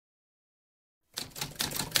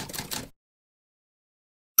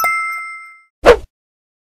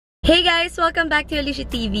Hey guys! Welcome back to Alicia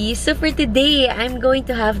TV. So for today, I'm going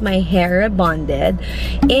to have my hair rebonded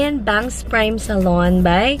in Bangs Prime Salon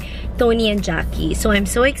by Tony and Jackey. So I'm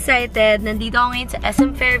so excited. Nandito ako ngayon sa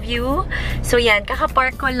SM Fairview. So yan,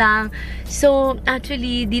 kakapark ko lang. So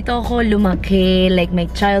actually, dito ako lumaki. Like my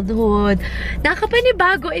childhood.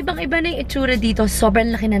 Nakapanibago. Ibang-iba na yung itsura dito.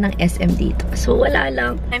 Sobrang laki na ng SM dito. So wala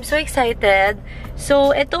lang. I'm so excited.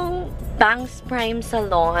 So itong Bangs Prime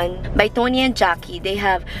Salon by Tony and Jackey, they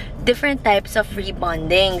have different types of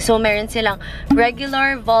rebonding. So, meron silang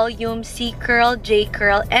regular, volume, C-curl,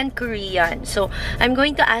 J-curl, and Korean. So, I'm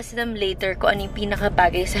going to ask them later kung ano yung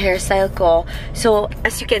pinakabagay sa hairstyle ko. So,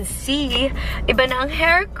 as you can see, iba na ang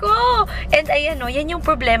hair ko! And ayan o, yan yung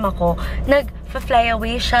problema ko. Nag-fly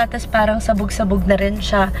away siya, tas parang sabog-sabog na rin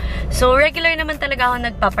siya. So, regular naman talaga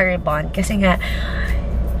ako nagpapa-rebond kasi nga,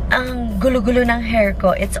 ang gulo-gulo ng hair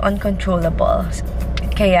ko, it's uncontrollable.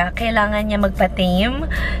 Kaya, kailangan niya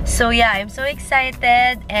magpa-tame. So, yeah, I'm so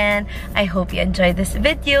excited and I hope you enjoy this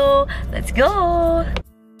video. Let's go!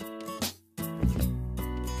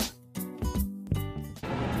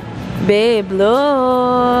 Babe,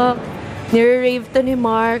 look! Nire-rave to ni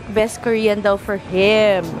Mark. Best Korean daw for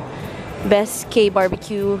him. Best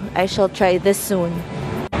K-barbecue. I shall try this soon.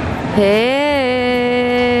 Hey!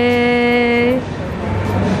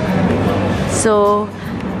 So,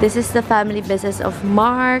 this is the family business of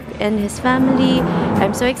Mark and his family.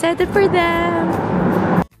 I'm so excited for them.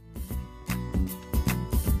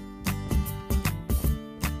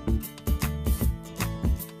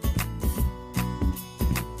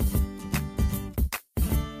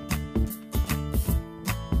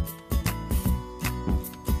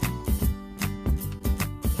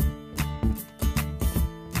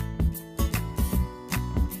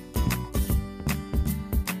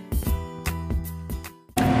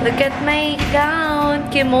 Look at my gown,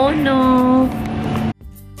 kimono.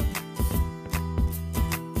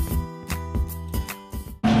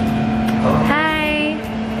 Hi.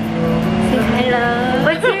 Say hello.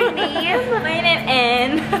 What's your name? My name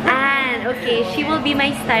Anne. Anne. Okay, she will be my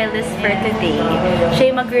stylist for today. Siya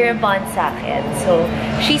yung magre-rebond sa akin. So,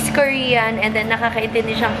 she's Korean and then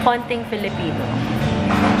nakakaintindi siyang konting Filipino.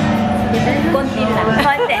 Konti lang.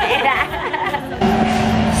 Konti.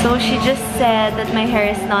 So, she just said that my hair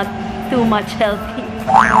is not too much healthy.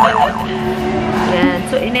 Yan.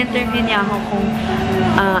 So, in-interview niya ako kung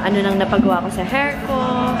ano nang napagawa ko sa hair ko.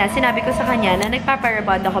 Sinabi ko sa kanya na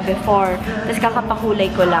nagpapa-rebond ako before. Tapos kakapakulay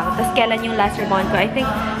ko lang. Tapos kailan yung last rebond ko? I think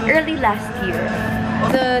early last year.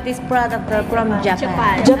 This product from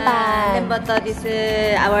Japan. But this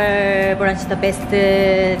our branch the best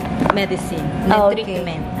medicine, Okay.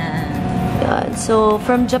 treatment. So,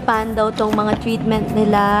 from Japan daw tong mga treatment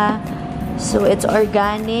nila. So, it's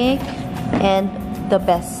organic and the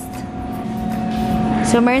best.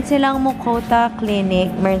 So, meron silang Mukota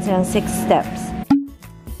Clinic. Meron silang 6 steps.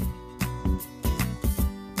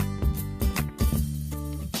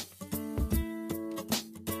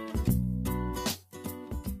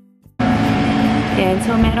 Yan.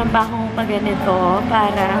 So, meron pa akong paganito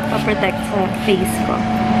para pa-protect sa face ko.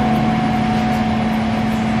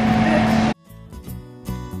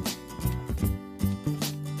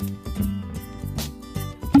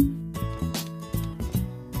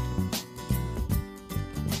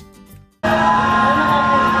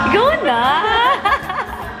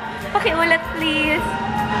 Pakiulat, please.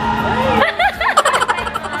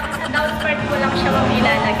 Down part ko lang siya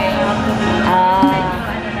ilalagay yung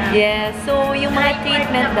yes. So, yung mga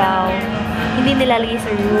treatment daw, hindi nilalagay sa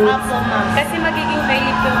roots. Opo, ma'am. Kasi magiging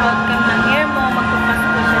valid yung outcome ng hair mo, magpapasok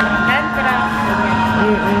ko siya ng dandruff, ganyan.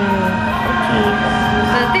 Okay.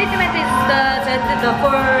 The treatment is the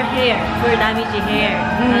for hair, for damaging hair.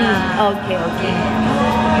 Okay, okay.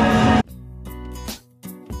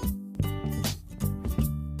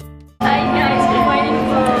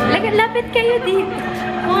 Lapit kayo dito.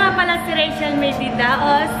 Kung nga pala si Rachel May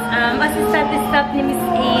Daos, assistant staff ni Miss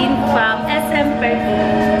Ain from SM Fairview.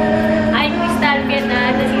 I'm Miss Talvia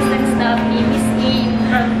na assistant staff ni Miss Ain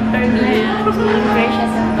from Fairview.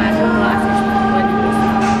 Precious ang bago ko, assistant ko ni Miss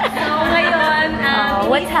Ain. So ngayon,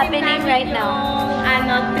 what's happening right now?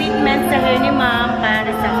 Treatment sa hair ni ma'am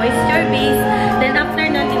para sa moisture base. Then after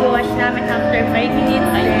nun, i-wash namin after 5 minutes.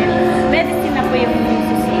 Then medicine na po yung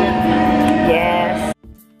susunod. Yes.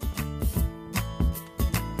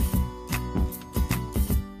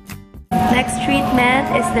 Next treatment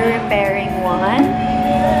is the repairing one.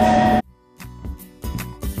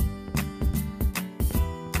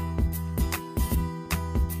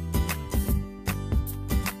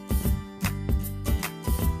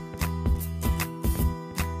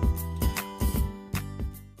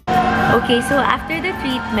 Okay, so after the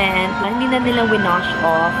treatment, hindi na nila winosh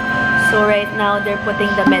off. So right now, they're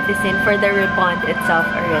putting the medicine for the rebond itself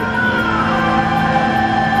already.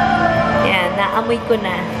 Yan, naamoy ko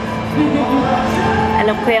na.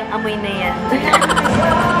 Alam ko yung amoy na yan.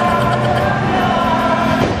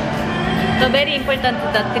 So very important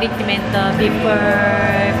the treatment before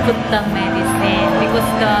put the medicine because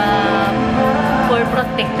for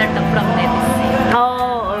protector from medicine.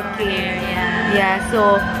 Oh, okay. Yeah,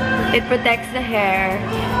 so it protects the hair.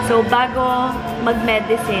 So bago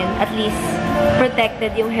mag-medicine, at least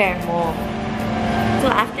protected yung hair mo. So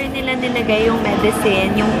after nila nilagay yung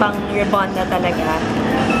medicine, yung pang rebond na talaga,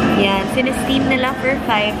 yan, sinesteam nila for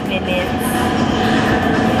 5 minutes.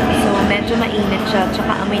 So medyo mainit siya,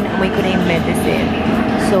 tsaka amoy na amoy ko na yung medicine.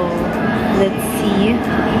 So let's see.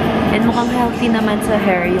 And mukhang healthy naman sa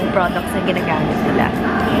hair yung products na ginagamit nila.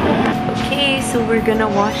 Okay, so we're gonna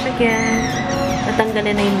wash again.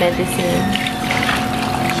 Natanggalin na yung medicine.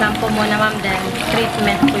 Shampoo muna, ma'am, then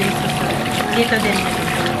treatment po yung susunod. Dito din.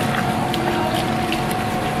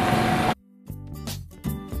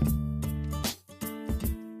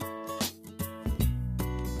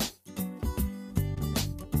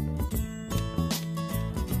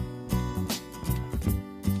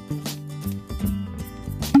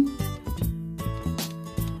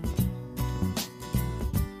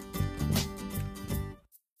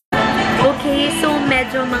 Okay, so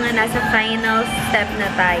medyo mga nasa final step na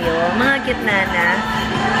tayo. Mga gitna na.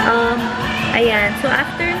 Ayan. So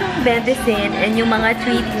after nung medicine and yung mga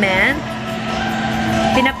treatment,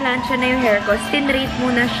 pinaplansya na yung hair ko. Stinrate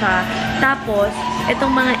muna siya. Tapos,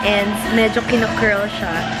 itong mga ends, medyo kinocurl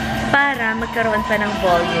siya para magkaroon pa ng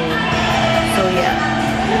volume. So yeah.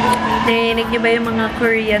 Narinig niyo ba yung mga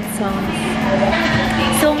Korean songs?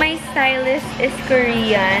 So my stylist is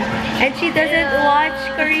Korean and she doesn't watch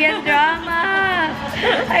Korean drama.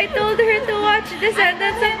 I told her to watch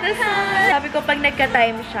Descendants of the Sun. Sabi ko pag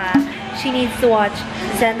nagka-time siya, she needs to watch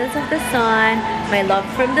Descendants of the Sun, My Love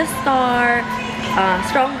from the Star,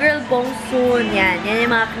 Strong Girl Bong Soon. Yan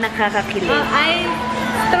yung mga nakakakilig. I'm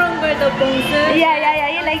stronger the Bong Soon.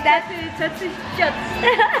 Yeah. You like that?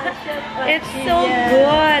 It's so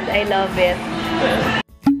good. I love it.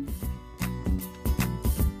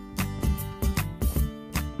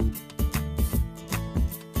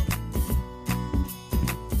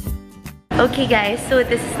 Okay guys, so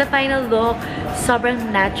this is the final look. Sobrang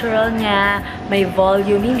natural niya. May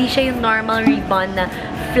volume. Hindi siya yung normal rebond na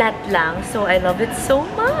flat lang. So I love it so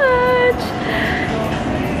much.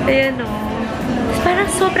 Ayan o. Parang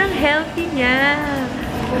sobrang healthy niya.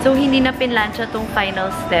 So hindi na pinlansya tong final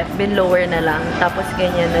step. Bin-lower na lang. Tapos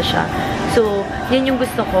ganyan na siya. So yan yung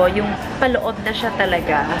gusto ko. Yung paloob na siya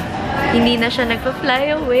talaga. Hindi na siya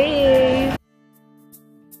nagpa-fly away.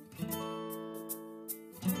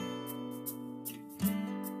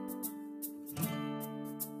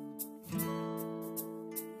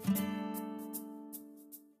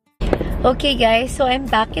 Okay guys, so I'm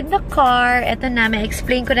back in the car. Ito na,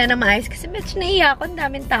 ma-explain ko na na maayos kasi medyo naiya ako. Ang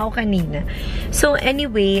daming tao kanina. So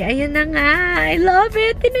anyway, ayun na nga. I love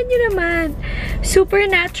it. Tingnan nyo naman. Super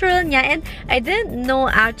natural niya. And I didn't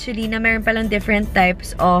know actually na meron palang different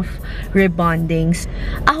types of rebondings.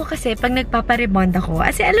 Ako kasi, pag nagpapa-rebond ako,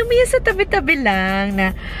 kasi alam mo yun sa tabi-tabi lang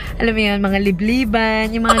na, alam mo yun, mga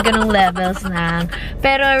libliban, yung mga ganong levels lang.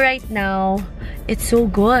 Pero right now, it's so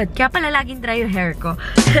good. Kaya pala laging dry yung hair ko.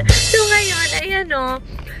 So ngayon, ayan o.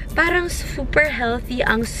 Parang super healthy.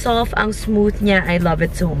 Ang soft, ang smooth niya. I love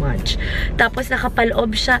it so much. Tapos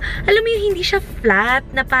nakapaloob siya. Alam mo yung hindi siya flat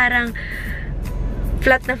na parang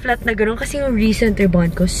flat na gano'n. Kasi yung recent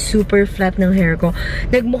rebond ko, super flat ng hair ko.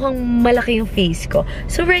 Nagmukhang malaki yung face ko.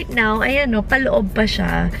 So right now, ayan o, paloob pa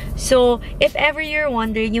siya. So, if ever you're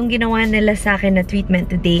wondering, yung ginawa nila sa akin na treatment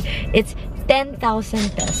today, it's 10,000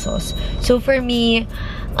 pesos. So for me,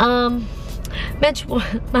 medyo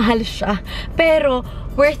mahal siya. Pero,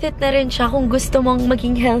 worth it na rin siya kung gusto mong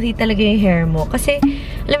maging healthy talaga yung hair mo. Kasi,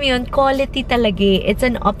 alam mo yun, quality talaga. It's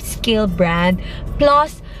an upscale brand.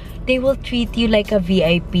 Plus, they will treat you like a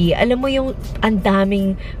VIP. Alam mo yung ang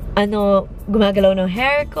daming gumagalaw ng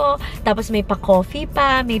hair ko, tapos may pa-coffee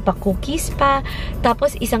pa, may pa-cookies pa,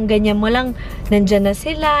 tapos isang ganyan mo lang, nandyan na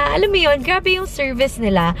sila. Alam mo yun, grabe yung service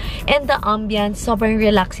nila. And the ambience, sobrang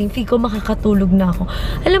relaxing. Feel ko makakatulog na ako.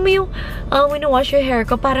 Alam mo yung, when you wash your hair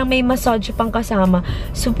ko, parang may massage pang kasama.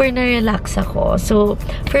 Super na-relax ako. So,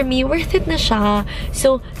 for me, worth it na siya.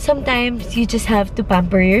 So, sometimes, you just have to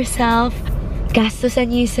pamper yourself.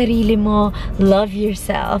 Gastusan niyo yung sarili mo. Love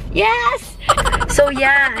yourself. Yes! So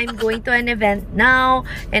yeah, I'm going to an event now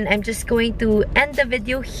and I'm just going to end the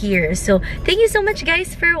video here. So thank you so much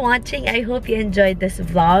guys for watching. I hope you enjoyed this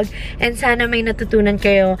vlog and sana may natutunan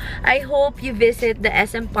kayo. I hope you visit the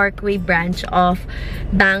SM Parkway branch of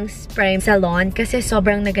Bangs Prime Salon kasi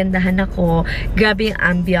sobrang nagandahan ako. Grabe yung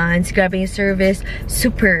ambience, grabe yung service,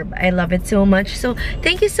 superb. I love it so much. So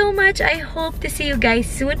thank you so much. I hope to see you guys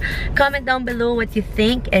soon. Comment down below what you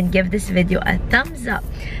think and give this video a thumbs up.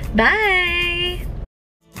 Bye!